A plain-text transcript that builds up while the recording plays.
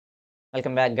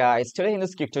Welcome back, guys. Today in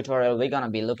this quick tutorial, we're gonna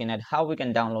be looking at how we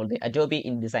can download the Adobe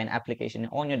InDesign application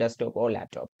on your desktop or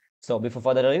laptop. So before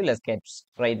further ado, let's get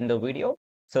straight into the video.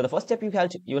 So the first step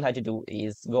you'll have to do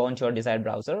is go into your desired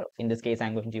browser. In this case,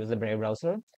 I'm going to use the Brave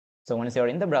browser. So once you're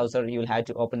in the browser, you'll have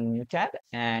to open a new tab,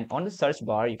 and on the search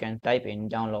bar, you can type in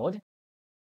download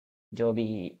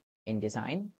Adobe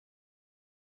InDesign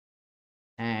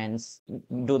and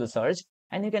do the search.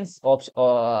 And you can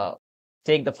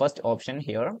take the first option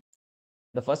here,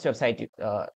 the first website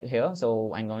here.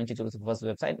 So I'm going to choose the first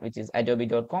website, which is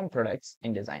adobe.com products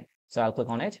in design. So I'll click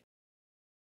on it.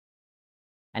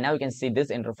 And now you can see this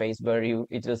interface where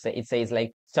it says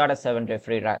like start a 7-day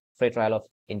free trial of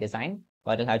InDesign.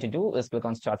 What you'll have to do is click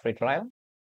on start free trial.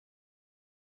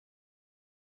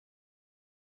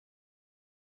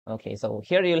 Okay, so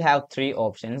here you'll have three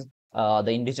options,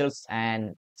 the individuals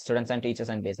and students and teachers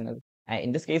and business.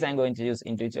 In this case, I'm going to use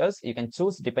individuals. You can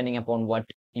choose depending upon what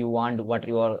you want, what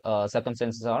your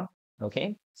circumstances are.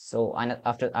 Okay, so and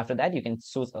after that, you can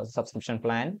choose a subscription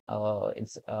plan.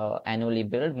 It's annually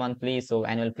billed, monthly, so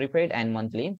annual prepaid and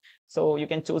monthly. So you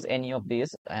can choose any of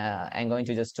these. I'm going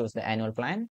to just choose the annual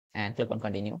plan and click on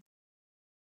continue.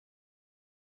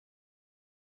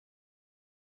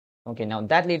 Okay, now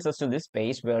that leads us to this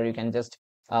page where you can just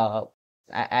uh,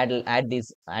 add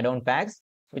these add-on packs,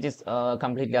 which is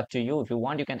completely up to you. If you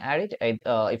want, you can add it.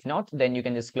 If not, then you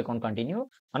can just click on continue.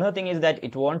 Another thing is that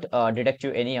it won't deduct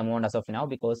you any amount as of now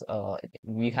because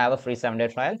we have a free 7-day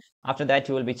trial. After that,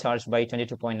 you will be charged by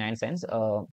 22.9 cents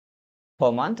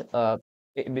per month.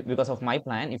 Because of my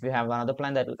plan. If you have another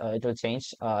plan, that it will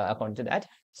change according to that.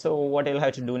 So what you'll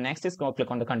have to do next is go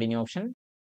click on the continue option.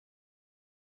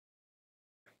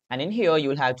 And in here, you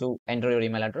will have to enter your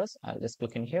email address. I'll just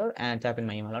click in here and type in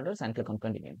my email address and click on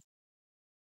continue.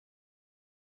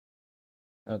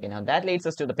 Okay, now that leads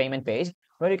us to the payment page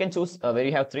where you can choose where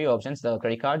you have three options, the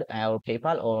credit card or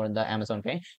PayPal or the Amazon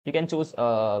Pay. You can choose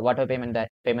whatever payment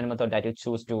method that you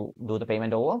choose to do the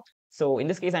payment over. So in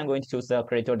this case, I'm going to choose the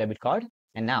credit or debit card.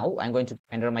 And now I'm going to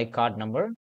enter my card number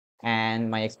and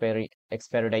my expiry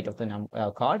date of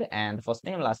the card and the first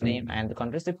name, last name, and the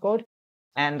country zip code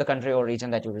and the country or region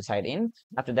that you reside in.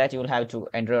 After that, you will have to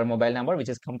enter your mobile number, which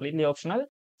is completely optional.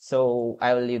 So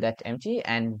I will leave that empty.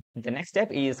 And the next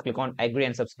step is click on agree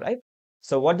and subscribe.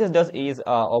 So what this does is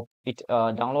it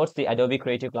downloads the Adobe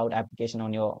Creative Cloud application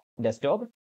on your desktop.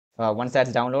 Once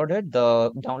that's downloaded,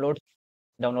 the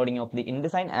downloading of the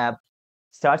InDesign app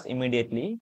starts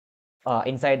immediately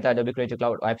inside the Adobe Creative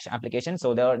Cloud application.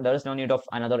 So there is no need of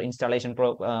another installation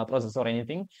process or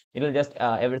anything. It will just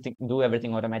do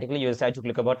everything automatically. You just have to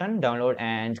click a button, download,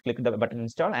 and click the button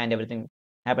install, and everything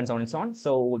happens on its own.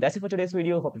 So that's it for today's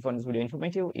video. Hope you found this video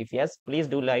informative. If yes, please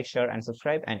do like, share, and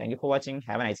subscribe. And thank you for watching.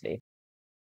 Have a nice day.